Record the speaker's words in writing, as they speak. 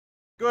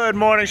Good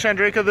morning,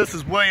 Shandrika. This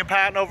is William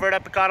Patton over at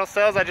Epic Auto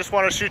Sales. I just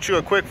want to shoot you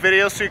a quick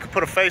video so you can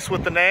put a face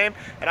with the name.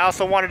 And I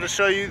also wanted to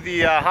show you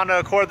the Honda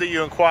Accord that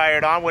you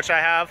inquired on, which I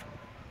have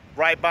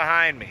right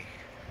behind me.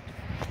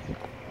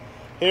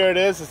 Here it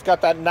is. It's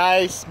got that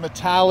nice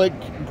metallic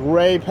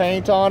gray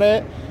paint on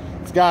it.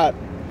 It's got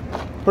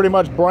pretty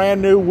much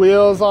brand new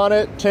wheels on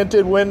it,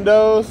 tinted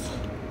windows.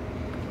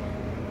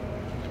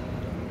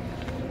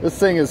 This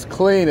thing is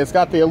clean. It's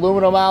got the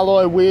aluminum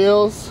alloy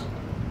wheels.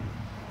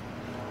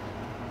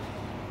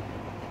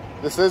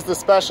 This is the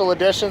special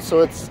edition,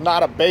 so it's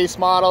not a base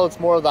model, it's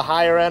more of the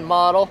higher end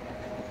model.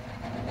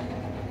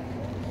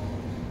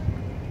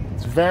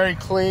 It's very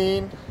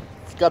clean.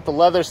 It's got the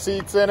leather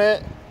seats in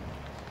it.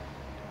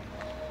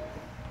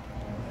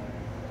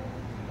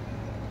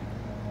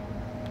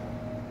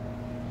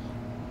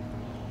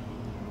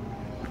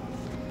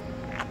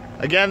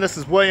 Again, this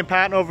is William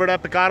Patton over at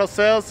Epic Auto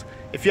Sales.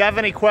 If you have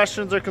any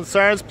questions or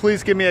concerns,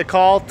 please give me a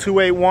call,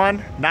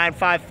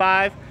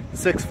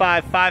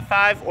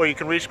 281-955-6555, or you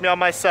can reach me on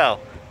my cell,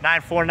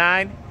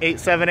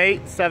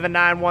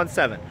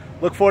 949-878-7917.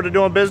 Look forward to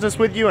doing business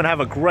with you and have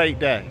a great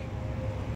day.